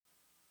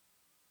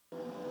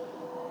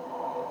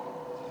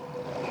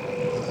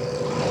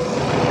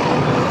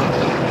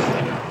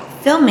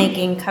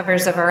Filmmaking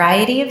covers a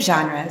variety of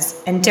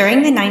genres, and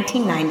during the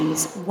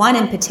 1990s, one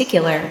in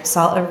particular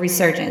saw a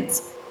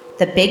resurgence: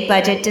 the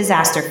big-budget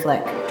disaster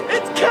flick.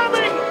 It's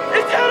coming!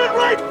 It's headed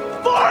right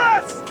for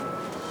us!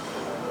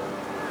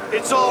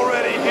 It's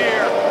already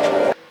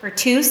here! For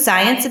two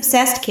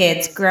science-obsessed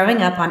kids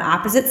growing up on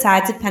opposite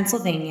sides of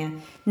Pennsylvania,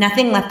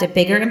 nothing left a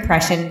bigger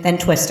impression than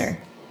Twister.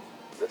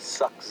 The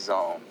suck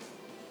zone.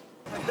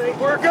 I think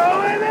we're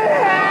going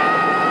in!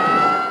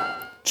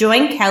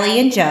 Join Kelly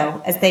and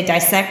Joe as they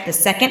dissect the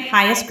second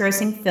highest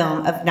grossing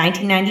film of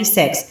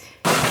 1996.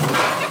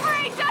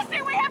 Debris!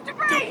 Justin, we have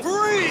debris!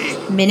 Debris!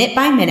 Minute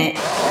by minute.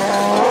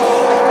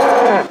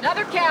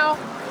 Another cow.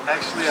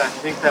 Actually, I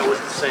think that was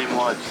the same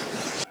one.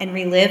 And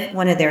relive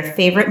one of their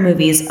favorite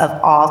movies of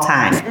all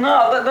time.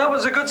 No, that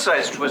was a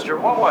good-sized Twister.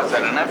 What was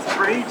that, an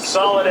F3?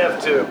 Solid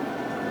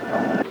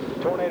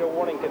F2. Tornado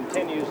warning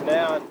continues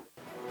now.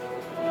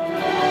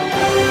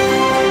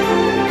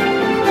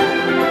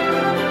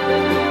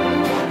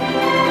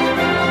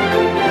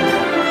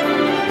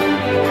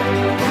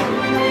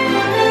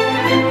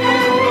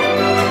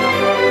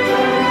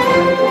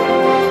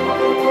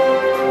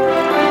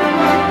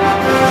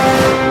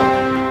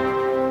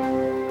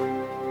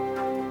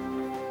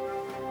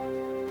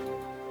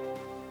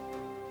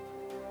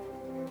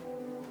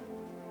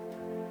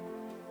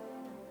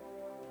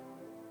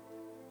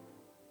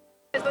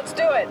 Let's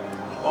do it.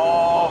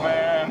 Oh,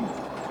 man.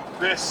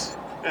 This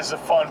is the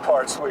fun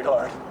part,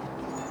 sweetheart.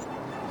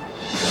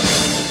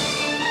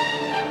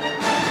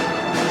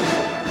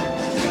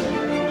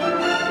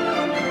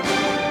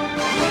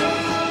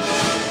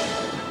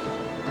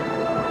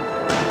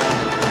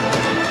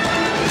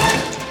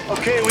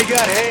 Okay, we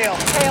got hail.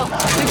 Hail.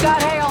 We've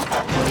got hail.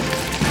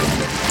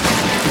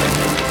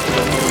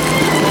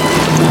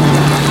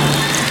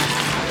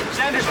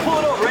 Sanders, pull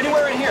it over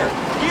anywhere in here.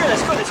 Here,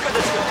 that's good.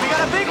 We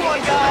got a big one,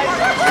 guys.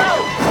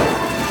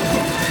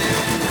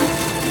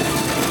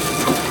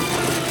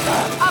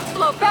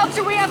 Upflow.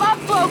 Belcher, we have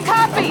upflow.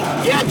 Copy.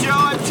 Yeah, Joe,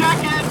 I'm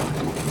checking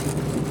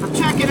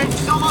it.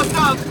 It's almost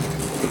up.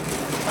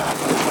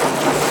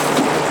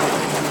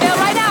 Hail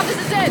right now. This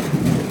is it.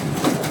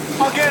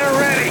 I'll get her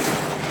ready.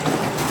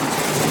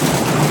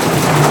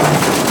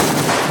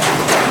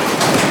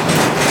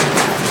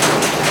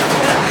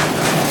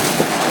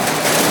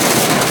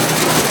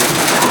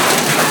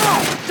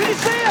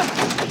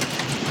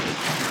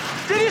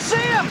 Did you see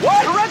him?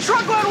 What? The red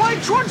truck went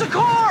right towards the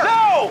car!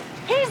 No!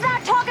 He's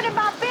not talking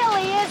about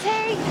Billy, is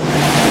he?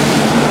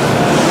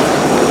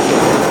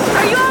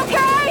 Are you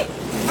okay?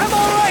 I'm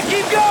alright,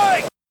 keep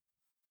going!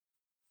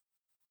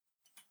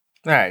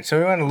 Alright, so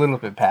we went a little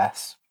bit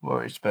past what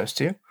we were supposed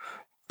to.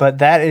 But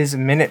that is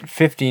minute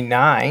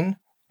 59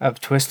 of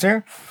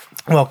Twister.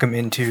 Welcome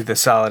into the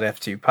Solid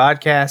F2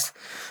 podcast.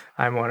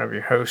 I'm one of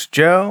your hosts,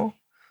 Joe.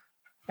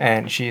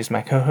 And she is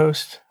my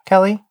co-host,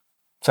 Kelly.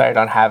 Sorry, I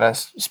don't have a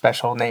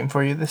special name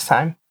for you this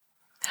time.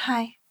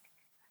 Hi.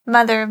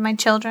 Mother of my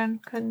children.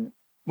 Couldn't.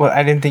 Well,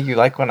 I didn't think you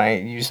liked when I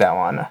use that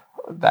one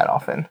that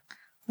often.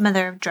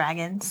 Mother of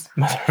dragons.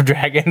 Mother of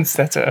dragons.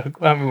 I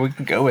mean, we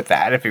can go with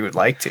that if you would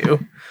like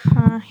to.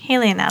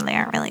 Haley and Natalie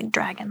aren't really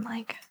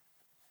dragon-like.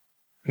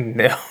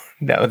 No,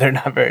 they're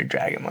not very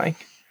dragon-like.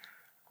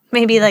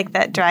 Maybe like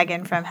that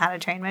dragon from How to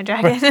Train My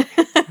Dragon.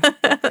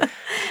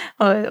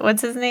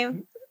 What's his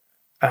name?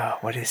 Oh,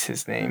 what is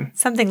his name?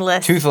 Something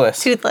less.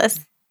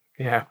 Toothless.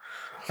 Yeah.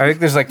 I think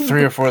there's like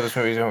 3 or 4 of those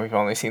movies and we've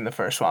only seen the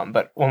first one.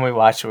 But when we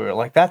watched it, we were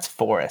like, that's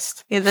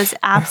Forrest. Yeah, that's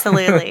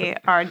absolutely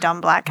our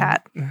dumb black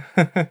cat.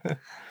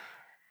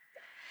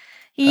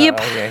 Yep.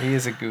 Oh, yeah, he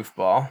is a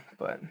goofball.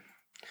 But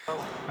all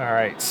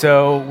right.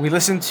 So we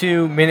listened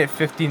to minute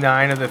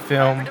 59 of the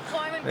film.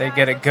 They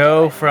get a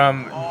go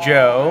from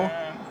Joe.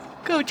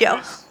 Go, Joe.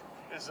 This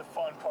is the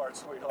fun part,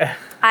 sweetheart.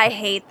 I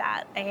hate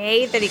that. I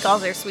hate that he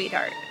calls her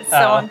sweetheart. It's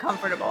so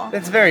uncomfortable.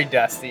 It's very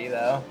Dusty,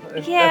 though.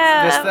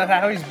 Yeah. That's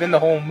how he's been the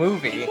whole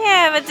movie.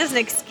 Yeah, but it doesn't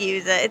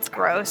excuse it. It's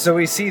gross. So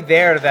we see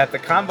there that the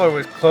convoy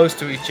was close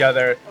to each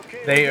other.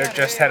 They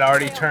just had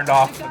already turned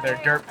off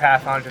their dirt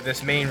path onto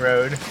this main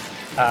road.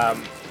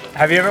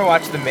 Have you ever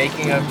watched the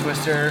making of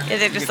Twister?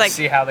 Is it just you like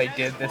see how they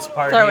did this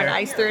part throwing here?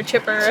 ice through a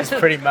chipper? It's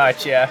pretty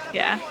much, yeah.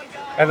 Yeah.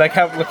 And look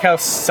how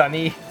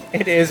sunny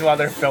it is while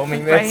they're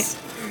filming this.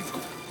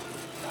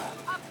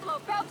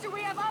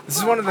 This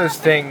is one of those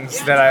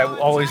things that I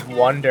always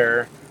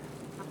wonder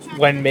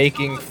when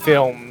making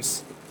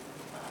films,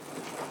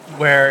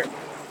 where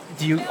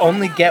do you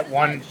only get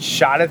one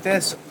shot at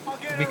this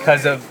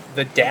because of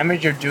the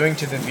damage you're doing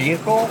to the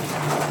vehicle?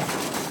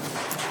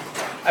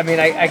 I mean,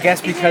 I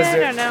guess because I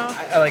don't know.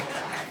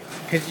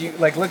 because you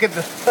look at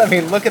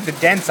the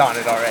dents on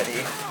it already.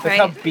 Look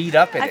how beat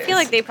up it is. I feel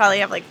like they probably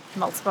have like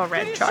multiple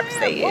red trucks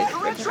they use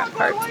for different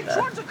parts of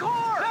the.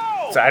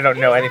 So I don't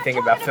know anything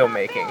about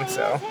filmmaking,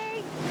 so.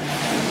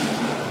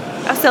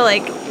 Also,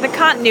 like, the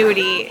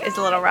continuity is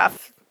a little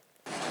rough.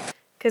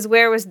 Because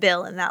where was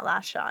Bill in that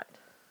last shot?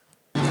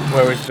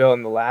 Where was Bill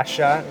in the last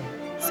shot?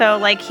 So,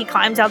 like, he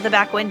climbs out the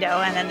back window,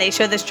 and then they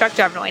show this truck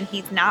driving away, and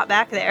he's not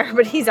back there,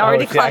 but he's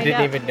already climbed I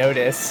didn't up. even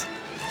notice.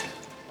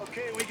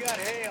 Okay, we got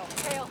hail.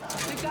 Hail.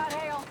 We've got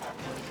hail.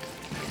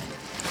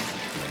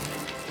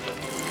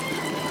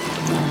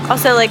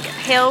 Also, like,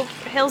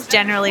 hail's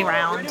generally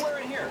round. Anywhere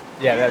in here.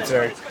 Yeah, that's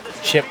very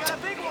chipped. Got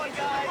a big one,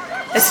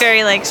 guys. It's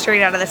very, like,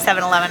 straight out of the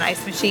 7-Eleven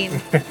ice machine.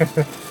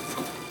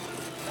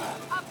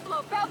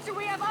 Upflow. Belcher,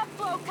 we have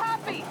upflow.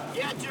 Copy.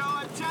 Yeah, Joe,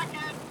 I'm checking.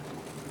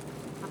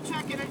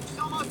 It's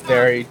almost done.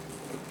 Very,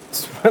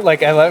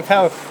 like, I love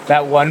how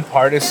that one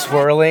part is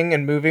swirling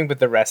and moving, but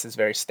the rest is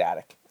very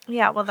static.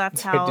 Yeah, well,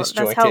 that's very how it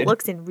disjointed.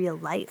 looks in real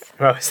life.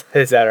 Oh,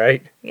 is that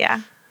right?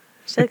 Yeah.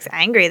 She looks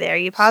angry there.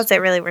 You paused it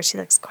really where she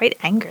looks quite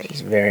angry.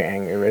 She's very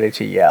angry, ready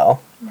to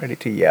yell. Ready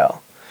to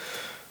yell.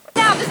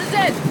 Now, this is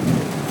it.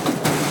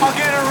 I'll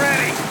get her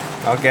ready.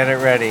 I'll get it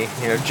ready.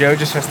 You know, Joe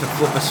just has to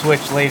flip a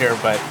switch later,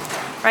 but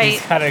Right.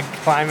 he's got to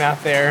climb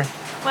out there.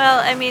 Well,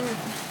 I mean,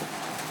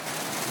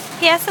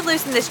 he has to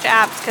loosen the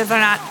straps because they're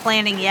not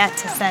planning yet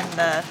to send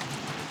the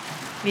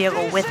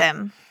vehicle with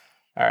him.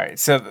 All right,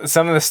 so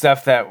some of the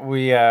stuff that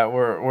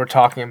we're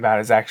talking about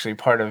is actually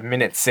part of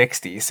minute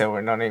 60, so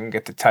we're not even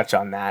get to touch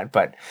on that.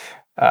 But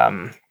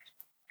a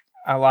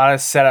lot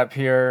of setup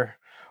here.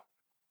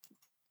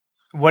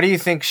 What do you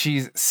think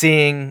she's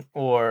seeing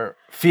or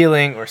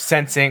feeling or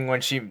sensing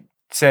when she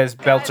says,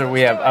 "Belter,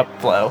 we have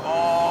upflow"?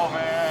 Oh,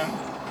 man.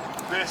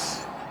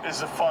 This is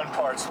the fun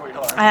part,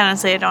 sweetheart. I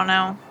don't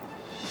know.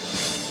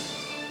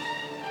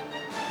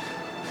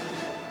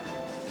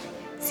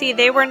 See,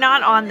 they were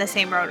not on the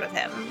same road with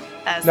him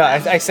as No,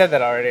 them. I said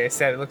that already. I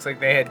said it looks like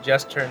they had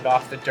just turned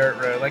off the dirt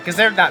road, like because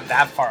they're not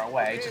that far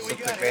away. It just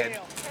looks like they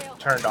had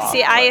turned off.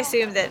 See, I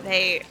assumed that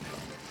they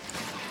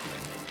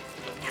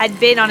had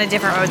been on a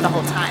different road the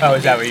whole time. Oh,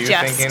 is that what you were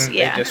Just- thinking?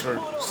 Yeah. They just were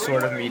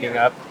sort of meeting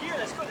up. Here,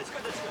 that's good.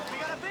 We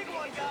got a big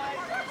one, guys.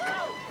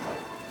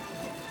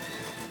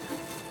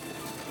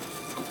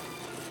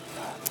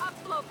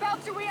 Upflow.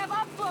 Belcher, we have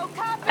upflow.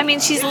 Copy. I mean,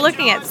 she's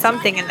looking at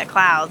something in the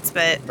clouds,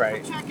 but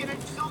Right.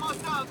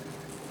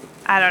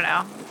 I don't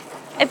know.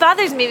 It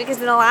bothers me because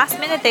in the last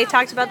minute they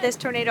talked about this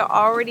tornado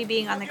already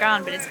being on the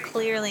ground, but it's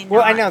clearly not.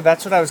 Well, I know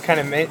that's what I was kind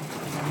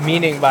of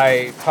meaning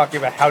by talking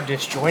about how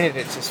disjointed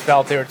it just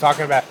felt. They were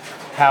talking about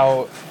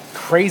how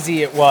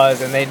crazy it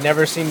was, and they'd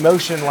never seen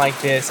motion like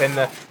this, and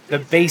the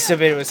base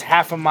of it was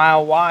half a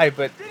mile wide,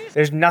 but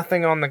there's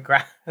nothing on the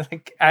ground.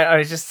 Like, I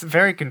was just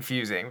very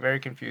confusing, very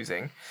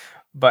confusing.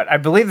 But I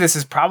believe this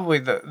is probably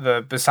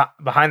the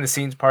behind the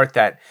scenes part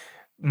that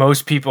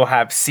most people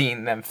have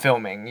seen them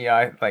filming.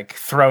 Yeah, like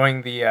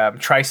throwing the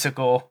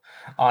tricycle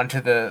onto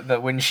the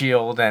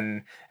windshield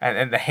and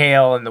the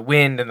hail and the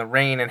wind and the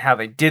rain and how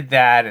they did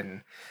that.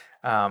 And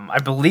I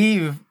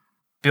believe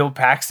Bill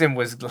Paxton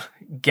was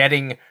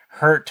getting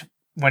hurt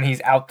when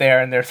he's out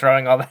there and they're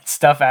throwing all that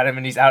stuff at him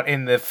and he's out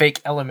in the fake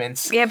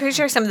elements. Yeah, I'm pretty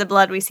sure some of the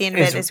blood we see in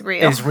it is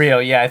real. Is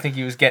real, yeah. I think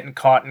he was getting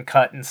caught and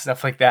cut and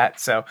stuff like that.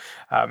 So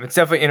it's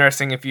definitely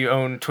interesting if you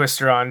own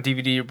Twister on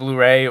DVD or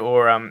Blu-ray,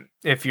 or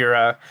if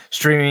your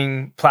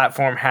streaming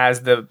platform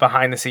has the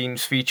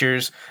behind-the-scenes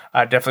features.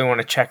 Definitely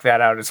want to check that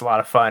out. It's a lot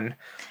of fun.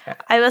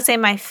 I will say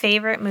my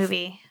favorite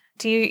movie.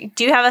 Do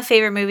you have a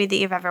favorite movie that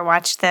you've ever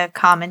watched the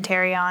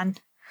commentary on?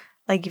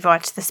 Like you've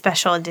watched the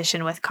special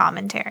edition with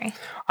commentary?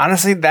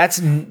 Honestly, that's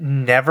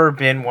never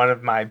been one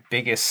of my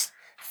biggest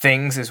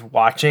things, is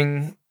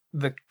watching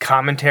the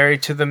commentary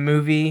to the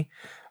movie.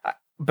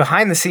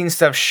 Behind the scenes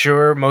stuff,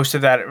 sure, most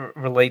of that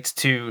relates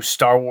to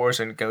Star Wars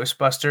and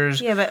Ghostbusters.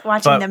 Yeah, but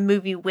watching the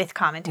movie with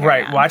commentary.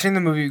 Right, on. watching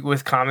the movie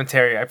with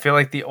commentary, I feel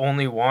like the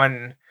only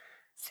one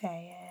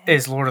Say it.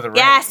 is Lord of the Rings.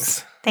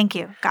 Yes! Thank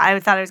you. God, I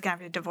thought I was going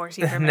to have to divorce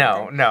you for a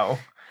minute. No.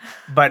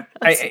 But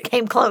I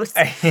came close.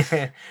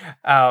 I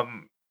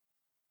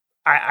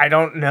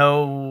don't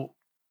know.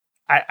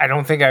 I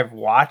don't think I've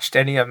watched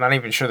any. I'm not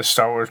even sure the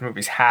Star Wars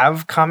movies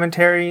have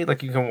commentary.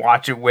 Like you can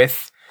watch it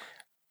with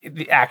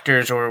the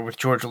actors or with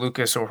George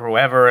Lucas or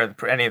whoever,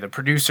 any of the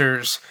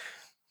producers.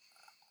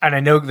 And I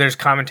know there's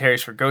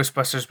commentaries for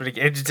Ghostbusters, but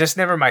it's just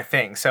never my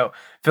thing. So I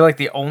feel like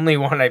the only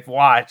one I've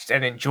watched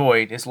and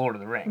enjoyed is Lord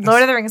of the Rings.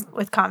 Lord of the Rings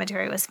with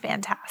commentary was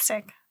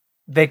fantastic.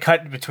 They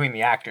cut between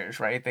the actors,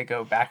 right? They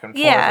go back and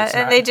forth. Yeah, It's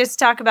and not- they just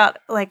talk about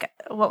like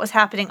what was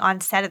happening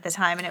on set at the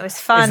time, and it was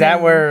fun. Is that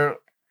and- where?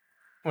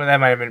 Well,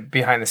 that might have been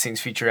behind the scenes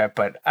featurette,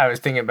 but I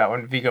was thinking about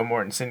when Viggo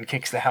Mortensen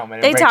kicks the helmet.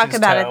 And they breaks talk his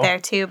about toe. it there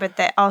too? But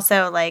they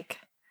also like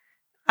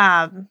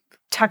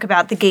talk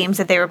about the games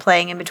that they were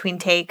playing in between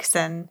takes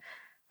and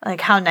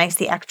like how nice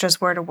the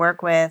extras were to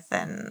work with,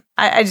 and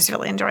I just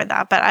really enjoyed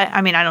that. But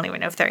I mean, I don't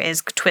even know if there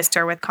is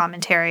Twister with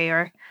commentary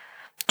or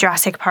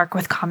Jurassic Park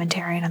with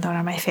commentary, another one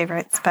of my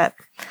favorites. But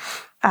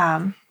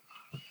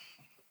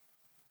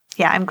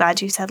yeah, I'm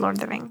glad you said Lord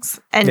of the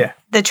Rings and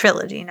the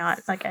trilogy,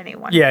 not like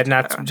anyone. Yeah,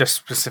 not just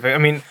specific. I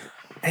mean,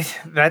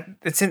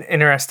 it's an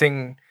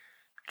interesting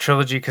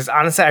trilogy because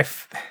honestly,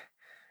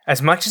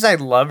 as much as I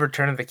love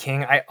Return of the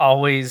King, I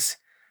always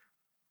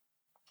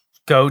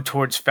go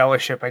towards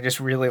Fellowship. I just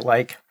really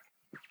like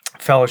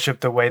Fellowship,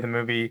 the way the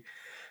movie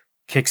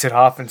kicks it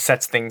off and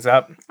sets things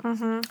up.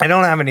 Mm-hmm. I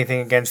don't have anything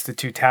against the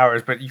Two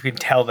Towers, but you can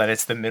tell that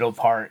it's the middle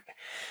part.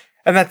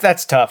 And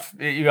that's tough.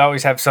 You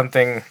always have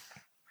something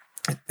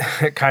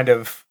kind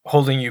of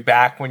holding you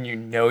back when you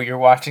know you're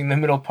watching the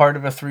middle part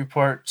of a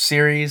 3-part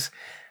series.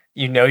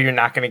 You know you're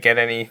not going to get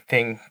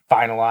anything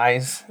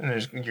finalized,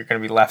 and you're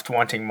going to be left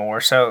wanting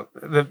more. So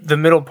the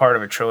middle part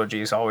of a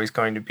trilogy is always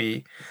going to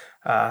be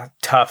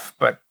tough.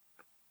 But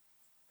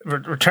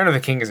Return of the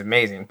King is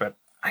amazing, but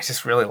I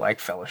just really like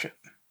Fellowship.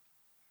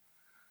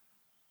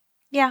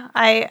 Yeah,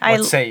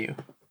 What say you?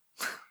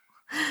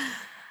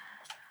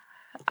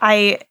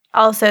 I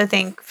also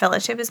think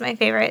Fellowship is my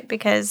favorite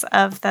because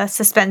of the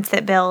suspense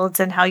that builds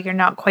and how you're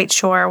not quite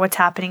sure what's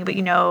happening, but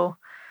you know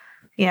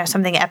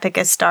something epic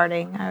is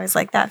starting. I always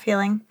like that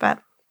feeling,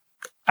 but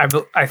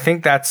I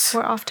think that's...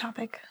 we're off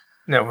topic.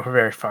 No, we're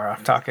very far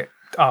off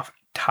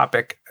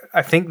topic.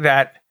 I think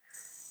that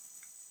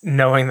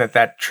knowing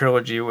that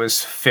trilogy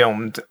was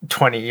filmed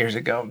 20 years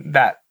ago,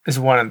 that is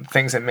one of the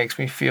things that makes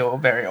me feel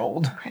very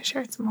old. I'm pretty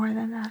sure it's more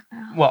than that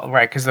now. Well,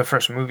 right, because the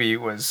first movie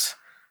was,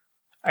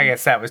 I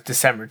guess that was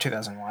December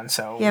 2001.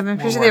 So Yeah, but I'm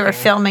pretty sure they were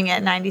filming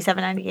it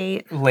 97,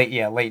 98. Late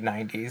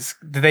 90s.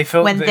 Did they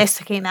film when this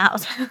came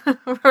out?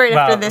 Right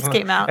after this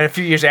came out. And a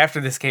few years after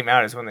this came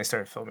out is when they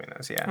started filming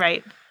those. Yeah.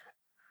 Right.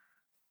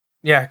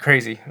 Yeah,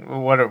 crazy.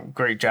 What a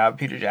great job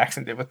Peter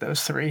Jackson did with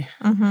those 3.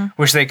 Mm-hmm.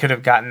 Wish they could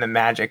have gotten the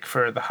magic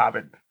for the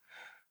Hobbit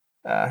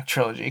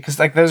trilogy, because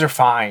like those are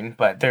fine,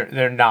 but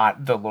they're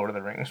not the Lord of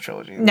the Rings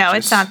trilogy. No,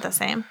 it's not the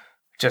same.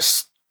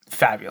 Just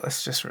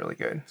fabulous, just really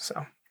good.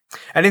 So,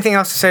 anything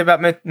else to say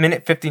about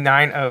minute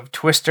 59 of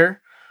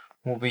Twister?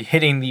 We'll be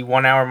hitting the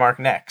 1 hour mark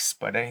next,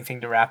 but anything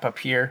to wrap up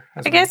here?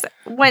 I guess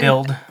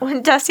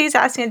when Dusty's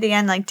asking at the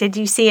end, like, did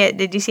you see it?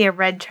 Did you see a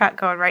red truck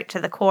going right to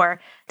the core?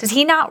 Does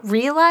he not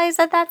realize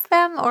that that's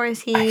them, or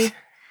is he?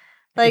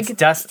 Like, it's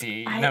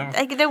Dusty.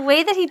 Like the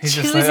way that he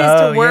chooses like,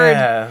 to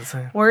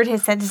like, word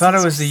his sentences. I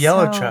thought it was the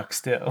yellow truck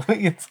still.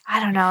 I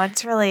don't know.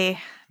 It's really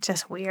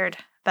just weird.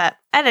 But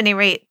at any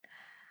rate,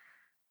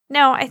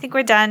 no, I think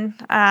we're done.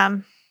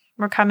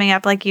 We're coming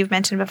up, like you've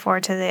mentioned before,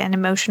 to an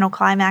emotional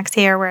climax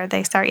here where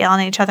they start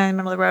yelling at each other in the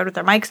middle of the road with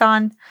their mics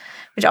on,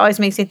 which always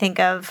makes me think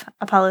of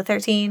Apollo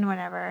 13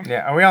 whenever.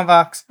 Yeah. Are we on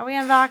Vox? Are we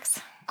on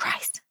Vox?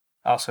 Christ.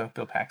 Also,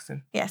 Bill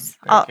Paxton. Yes.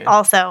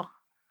 Also,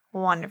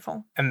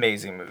 wonderful.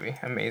 Amazing movie.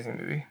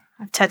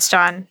 I've touched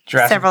on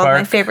Jurassic several Park,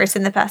 of my favorites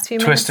in the past few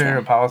minutes. Twister,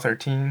 Apollo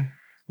 13,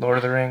 Lord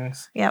of the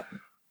Rings. Yep.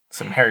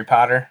 Some Harry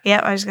Potter.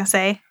 Yep, I was going to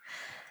say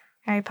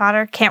Harry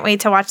Potter. Can't wait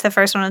to watch the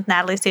first one with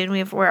Natalie soon.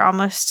 We're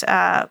almost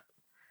 2/3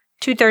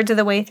 of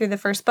the way through the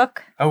first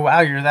book. Oh, wow.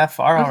 You're that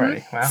far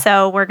already. Wow.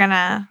 So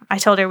I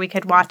told her we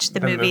could watch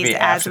the movies movie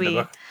as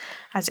the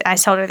I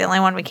told her the only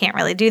one we can't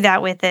really do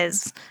that with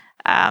is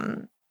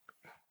I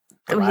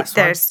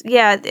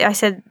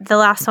said the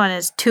last one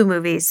is 2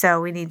 movies, so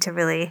we need to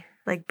really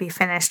be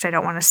finished. I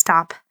don't want to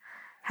stop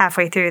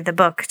halfway through the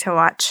book to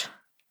watch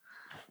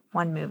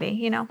one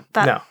movie,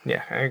 But no,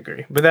 yeah, I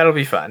agree. But that'll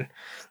be fun.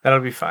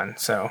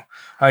 So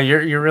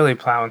you're really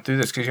plowing through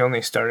this because you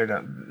only started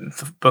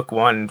book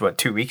 1,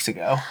 2 weeks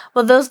ago?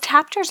 Well, those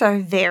chapters are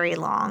very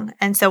long,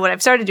 and so what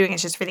I've started doing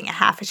is just reading a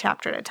half a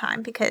chapter at a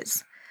time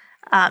because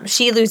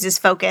she loses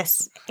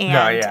focus,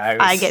 and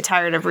I get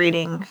tired of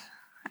reading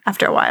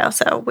after a while.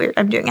 So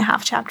I'm doing a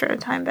half chapter at a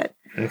time, but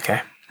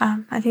okay.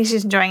 I think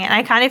she's enjoying it. And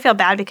I kind of feel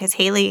bad because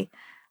Haley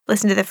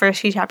listened to the first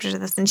few chapters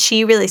of this, and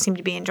she really seemed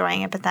to be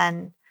enjoying it. But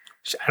then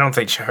I don't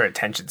think her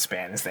attention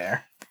span is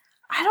there.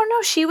 I don't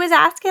know. She was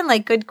asking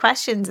good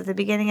questions at the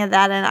beginning of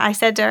that, and I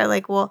said to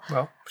her well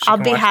I'll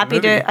be happy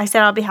to. I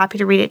said I'll be happy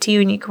to read it to you,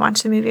 and you can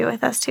watch the movie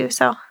with us too.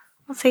 So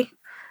we'll see.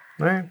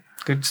 All right,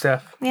 good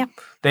stuff. Yeah,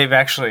 they've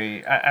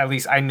actually, at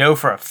least I know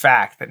for a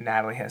fact that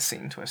Natalie has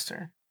seen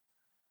Twister.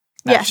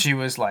 Yeah, she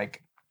was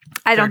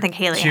I don't think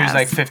Haley. She was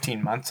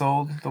 15 months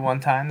old the one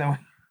time that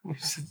we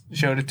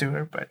showed it to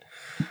her, but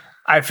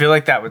I feel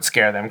like that would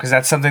scare them because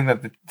that's something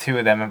that the two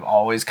of them have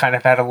always kind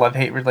of had a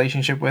love-hate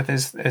relationship with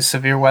is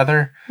severe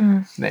weather.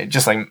 They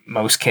just like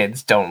most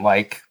kids don't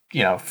like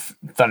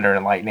thunder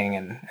and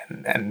lightning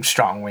and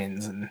strong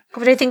winds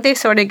But I think they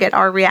sort of get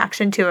our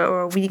reaction to it,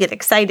 or we get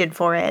excited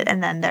for it,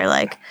 and then they're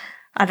like,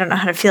 I don't know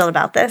how to feel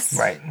about this.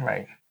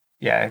 Right.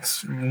 Yeah,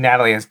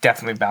 Natalie has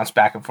definitely bounced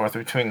back and forth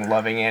between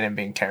loving it and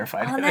being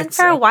terrified. And then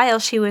for a while,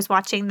 she was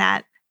watching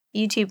that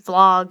YouTube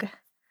vlog.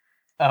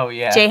 Oh,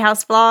 yeah. J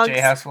House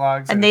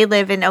Vlogs. And they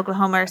live in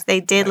Oklahoma. So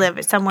they did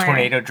live somewhere.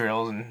 Tornado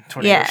drills and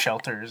tornado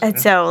shelters. And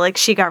so,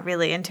 she got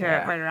really into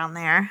it right around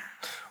there.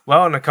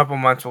 Well, in a couple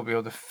months, we'll be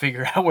able to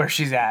figure out where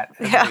she's at.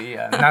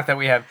 Not that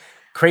we have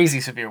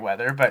crazy severe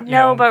weather, but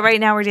but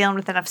right now we're dealing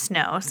with enough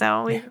snow.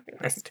 So we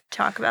just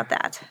talk about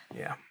that.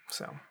 Yeah,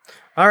 so...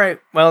 All right.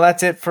 Well,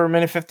 that's it for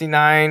minute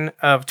 59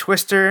 of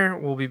Twister.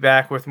 We'll be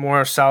back with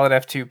more Solid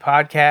F2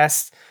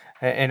 podcasts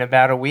in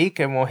about a week,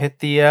 and we'll hit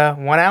the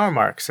 1 hour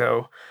mark.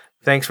 So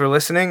thanks for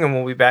listening, and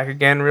we'll be back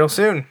again real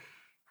soon.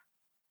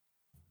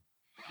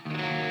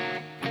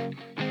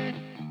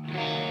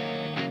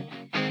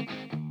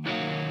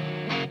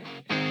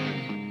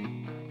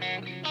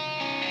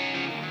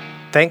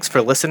 Thanks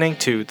for listening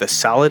to the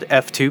Solid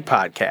F2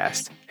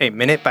 Podcast, a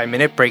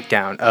minute-by-minute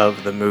breakdown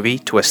of the movie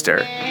Twister.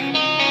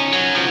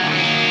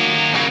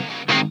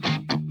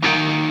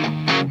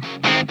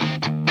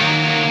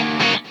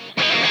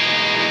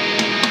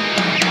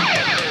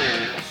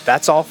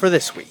 That's all for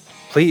this week.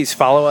 Please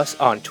follow us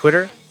on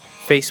Twitter,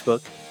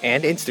 Facebook,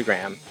 and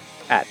Instagram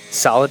at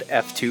Solid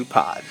F2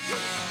 Pod.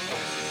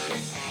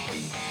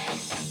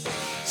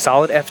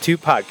 Solid F2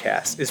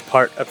 Podcast is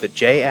part of the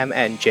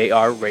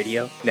JMNJR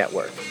Radio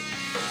Network.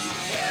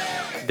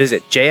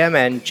 Visit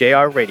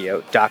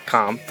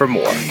jmnjrradio.com for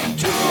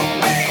more.